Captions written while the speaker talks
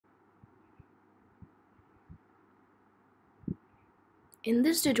In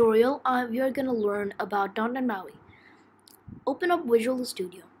this tutorial, we are going to learn about .NET Maui. Open up Visual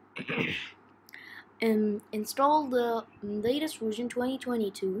Studio and install the latest version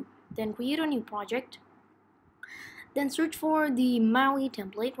 2022, then create a new project, then search for the Maui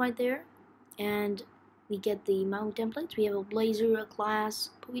template right there, and we get the Maui templates. We have a Blazor, a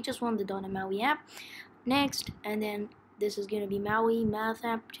class, but we just want the .NET Maui app. Next, and then this is going to be Maui Math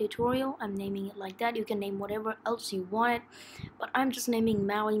App Tutorial. I'm naming it like that. You can name whatever else you want it, but I'm just naming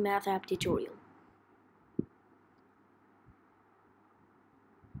Maui Math App Tutorial.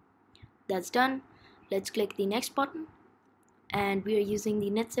 That's done. Let's click the next button, and we are using the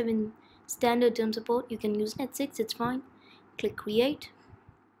Net 7 standard term support. You can use Net 6, it's fine. Click create,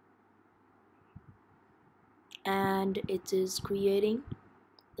 and it is creating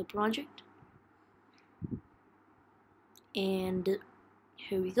the project, and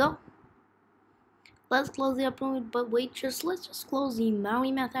here we go. Let's close the app window, but wait, let's just close the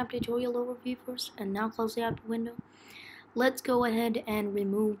Maui Math App Tutorial overview first, and now close the app window. Let's go ahead and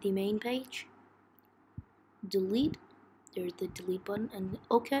remove the main page. Delete. There's the delete button, and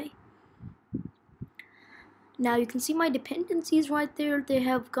OK. Now you can see my dependencies right there. They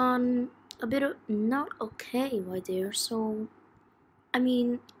have gone a bit of not okay right there. So, I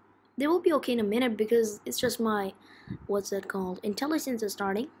mean, they will be okay in a minute because it's just my, what's that called? IntelliSense is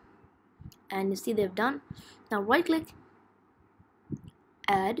starting. And you see they've done. Now right click,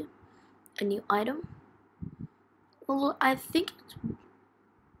 add a new item. Well, I think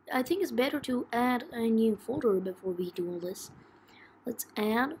it's better to add a new folder before we do all this. Let's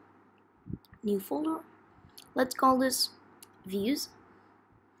add new folder. Let's call this views.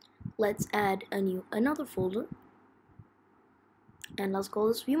 Let's add another folder, and let's call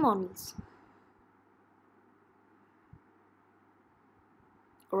this view models.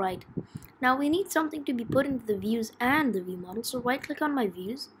 Alright, now we need something to be put into the views and the view model. So right click on my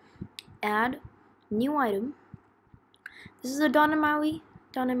views, add new item. This is a .NET Maui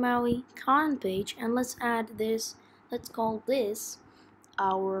content page, and let's add this. Let's call this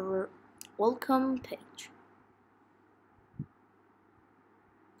our welcome page.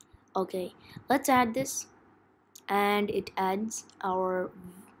 Okay, let's add this, and it adds our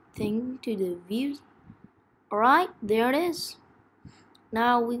thing to the views. Alright, there it is.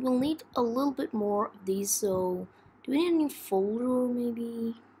 Now we will need a little bit more of these, so do we need a new folder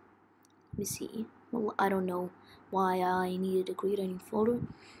maybe? Let me see. Well, I don't know why I needed to create a new folder.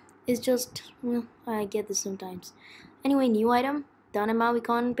 It's just, well, I get this sometimes. Anyway, new item, .NET Maui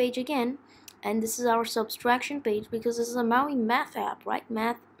content page again, and this is our subtraction page because this is a Maui math app, right?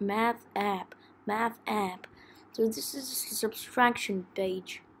 Math app. So this is just a subtraction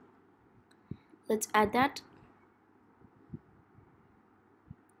page. Let's add that.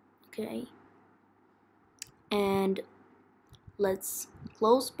 Okay, and let's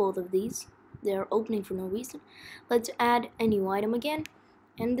close both of these. They're opening for no reason. Let's add a new item again,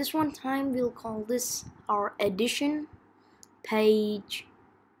 and this one time we'll call this our addition page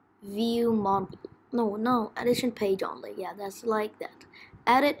view model. No, addition page only. Yeah, that's like that.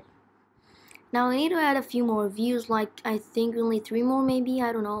 Add it. Now we need to add a few more views, like I think only 3 more maybe.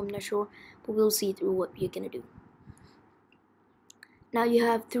 I don't know, I'm not sure, but we'll see through what we're gonna do. Now you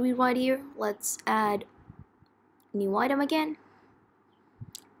have 3 right here. Let's add new item again,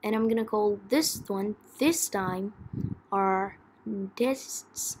 and I'm gonna call this one this time our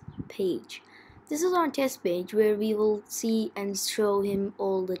tests page. This is our test page where we will see and show him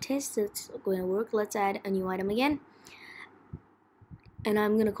all the tests that's going to work. Let's add a new item again, and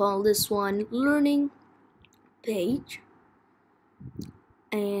I'm gonna call this one learning page,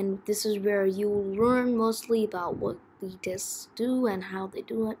 and this is where you will learn mostly about what the tests do and how they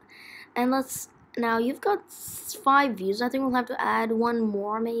do it. And now you've got 5 views. I think we'll have to add 1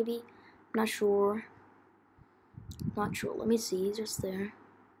 more maybe. Not sure. Let me see, just there.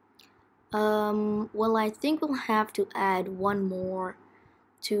 Well, I think we'll have to add 1 more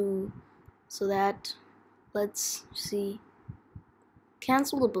too, so that, let's see,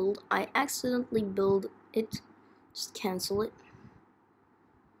 cancel the build. I accidentally build it. Just cancel it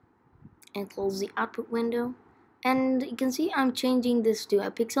and close the output window. And you can see I'm changing this to a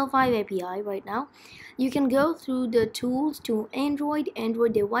Pixel 5 API right now. You can go through the tools to Android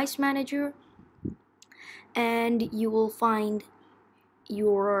Device Manager, and you will find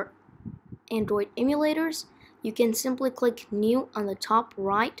your Android emulators. You can simply click new on the top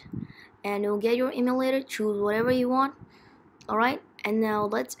right, and you'll get your emulator. Choose whatever you want. Alright, and now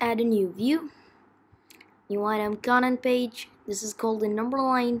let's add a new view. New item content page. This is called the number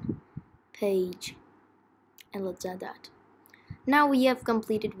line page, and let's add that. Now we have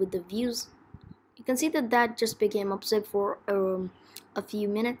completed with the views. You can see that just became upset for a few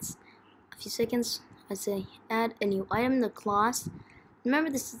minutes, a few seconds. I say add a new item in the class.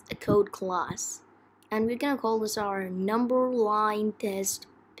 Remember, this is a code class, and we're gonna call this our number line page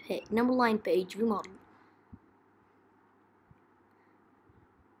view model.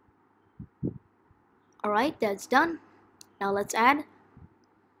 Alright, that's done. Now let's add.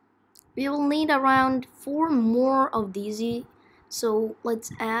 We will need around 4 more of these, so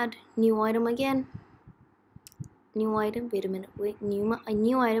let's add new item again. New item, wait a minute, a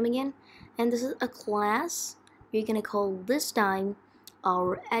new item again, and this is a class. We're gonna call this time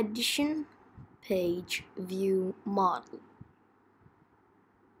our addition page view model.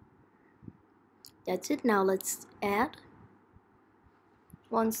 That's it. Now let's add.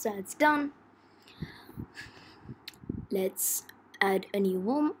 Once that's done, let's add a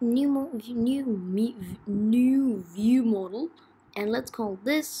new view model, and let's call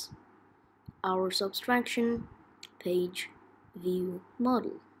this our subtraction page view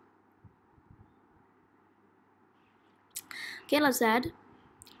model. Okay, let's add.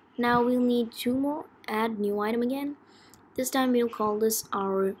 Now we'll need 2 more. Add new item again. This time we'll call this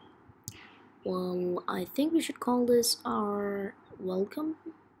our, well, I think we should call this our welcome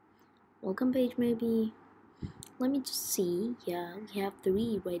page, maybe. Let me just see. Yeah, we have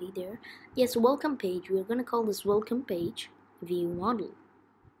 3 ready there. Yes, welcome page. We're gonna call this welcome page view model.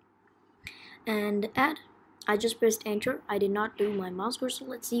 And add. I just pressed enter. I did not do my mouse cursor.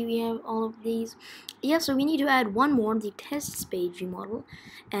 Let's see, we have all of these. Yeah, so we need to add 1 more, the tests page view model.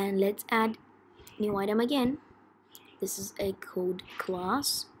 And let's add new item again. This is a code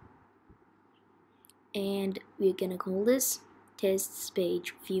class, and we're gonna call this tests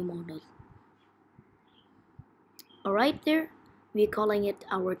page view model. Alright, there, we're calling it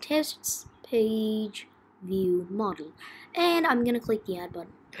our tests page view model, and I'm gonna click the add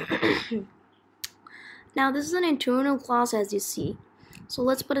button. Now this is an internal class, as you see, so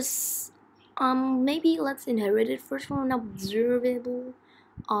let's put a maybe let's inherit it first from an observable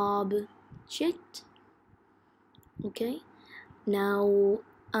object. Okay, now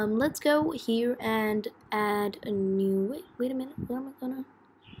let's go here and add a new, wait a minute, where am I gonna,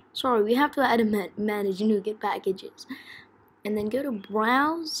 sorry, we have to add a manage NuGet packages, and then go to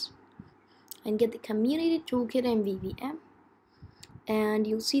browse and get the CommunityToolkit.Mvvm, and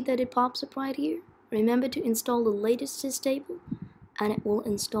you'll see that it pops up right here. Remember to install the latest table, and it will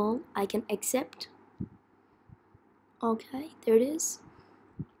install. I can accept. Okay, there it is.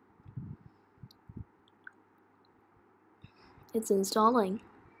 It's installing,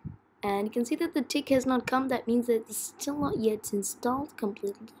 and you can see that the tick has not come. That means that it's still not yet installed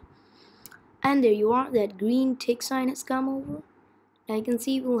completely. And there you are, that green tick sign has come over. Now you can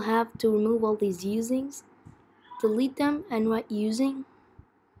see we'll have to remove all these usings, delete them, and write using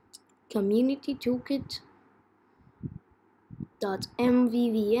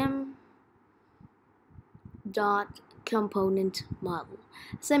CommunityToolkit.Mvvm component model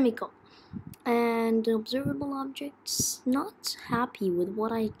semicolon. And observable objects not happy with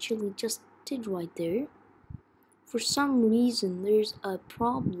what I actually just did right there. For some reason there's a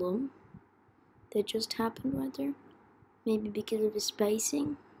problem that just happened right there. Maybe because of the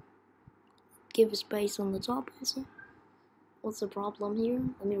spacing. Give a space on the top also. What's the problem here?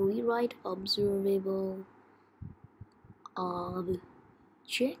 Let me rewrite observable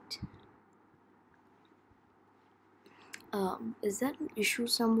object. Is that an issue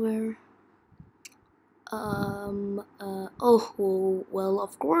somewhere? Oh, well,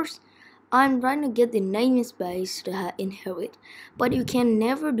 of course, I'm trying to get the namespace to inherit, but you can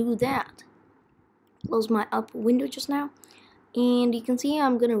never do that. Close my up window just now, and you can see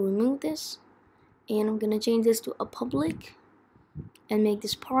I'm gonna remove this, and I'm gonna change this to a public, and make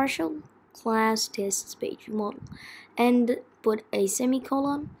this partial class tests page model, and put a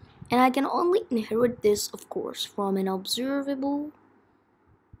semicolon, and I can only inherit this, of course, from an observable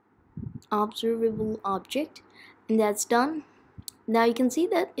object, and that's done. Now you can see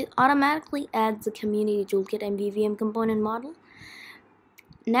that it automatically adds the CommunityToolkit.Mvvm component model.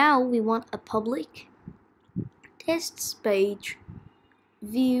 Now we want a public tests page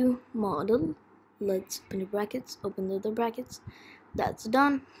view model. Let's open the brackets, open the other brackets. That's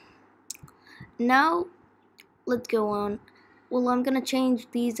done. Now let's go on. Well, I'm gonna change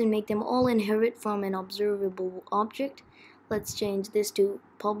these and make them all inherit from an observable object. Let's change this to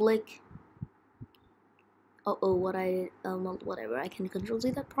public. Whatever. I can control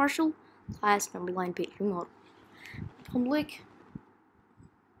Z that partial class number line page model. Public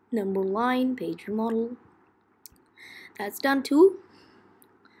number line page model. That's done too.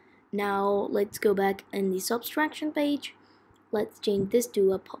 Now let's go back in the subtraction page. Let's change this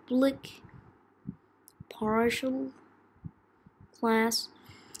to a public partial class,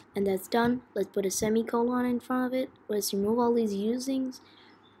 and that's done. Let's put a semicolon in front of it. Let's remove all these usings,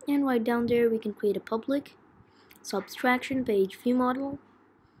 and right down there we can create a public subtraction page view model,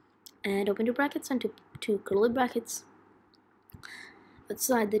 and open the brackets and two curly brackets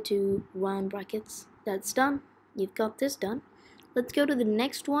outside the two round brackets. That's done. You've got this done. Let's go to the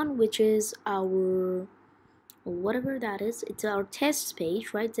next one, which is our whatever that is. It's our tests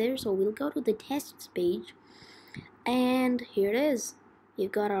page right there. So we'll go to the tests page, and here it is.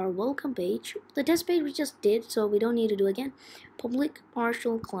 You've got our welcome page. The test page we just did, so we don't need to do again. Public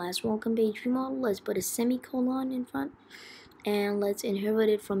partial class welcome page view model. Let's put a semicolon in front, and let's inherit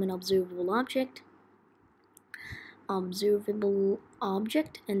it from an observable object. Observable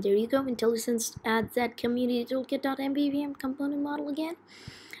object, and there you go. IntelliSense adds that CommunityToolkit.Mvvm component model again,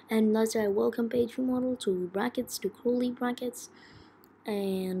 and let's add welcome page view model to brackets, to curly brackets,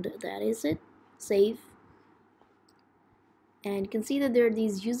 and that is it. Save. And you can see that there are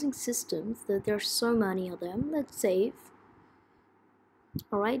these using systems, that there are so many of them. Let's save.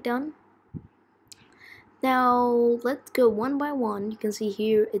 Alright, done. Now let's go one by one. You can see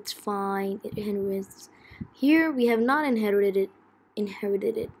here it's fine, it inherits. Here we have not inherited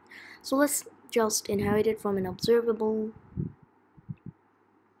it. So let's just inherit it from an observable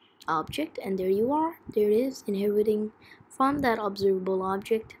object, and there you are. There it is, inheriting from that observable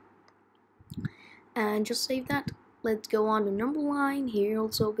object. And just save that. Let's go on to number line. Here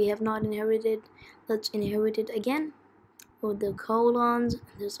also we have not inherited. Let's inherit it again with the colons.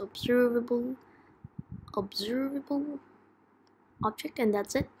 This observable object, and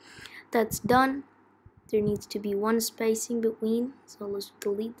that's it. That's done. There needs to be one spacing between, so let's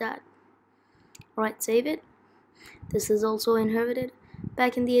delete that. Alright, save it. This is also inherited.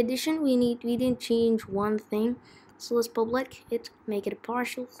 Back in the addition, we didn't change one thing, so let's public it, make it a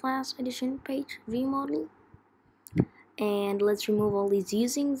partial class addition page view model, and let's remove all these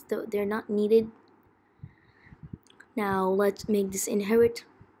usings, though they're not needed. Now let's make this inherit.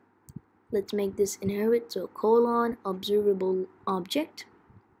 Let's make this inherit, so colon observable object.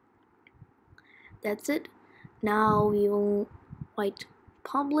 That's it. Now we will write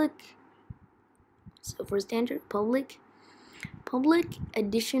public. So first enter public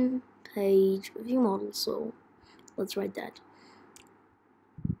addition page view model. So let's write that.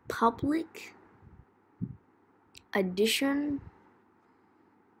 Public addition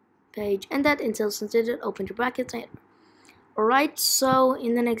page, and that IntelliSense open to brackets. Alright, so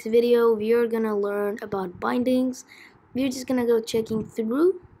in the next video we are gonna learn about bindings. We're just gonna go checking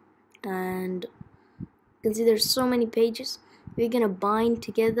through, and you can see there's so many pages. We're gonna bind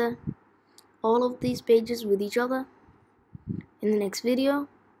together all of these pages with each other in the next video.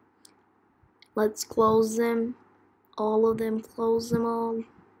 Let's close them, all of them, close them all,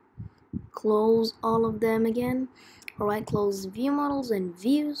 close all of them again. Alright, close view models and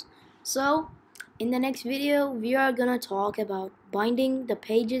views. So in the next video we are gonna talk about binding the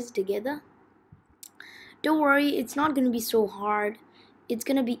pages together. Don't worry, it's not gonna be so hard, it's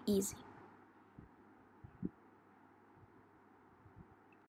gonna be easy.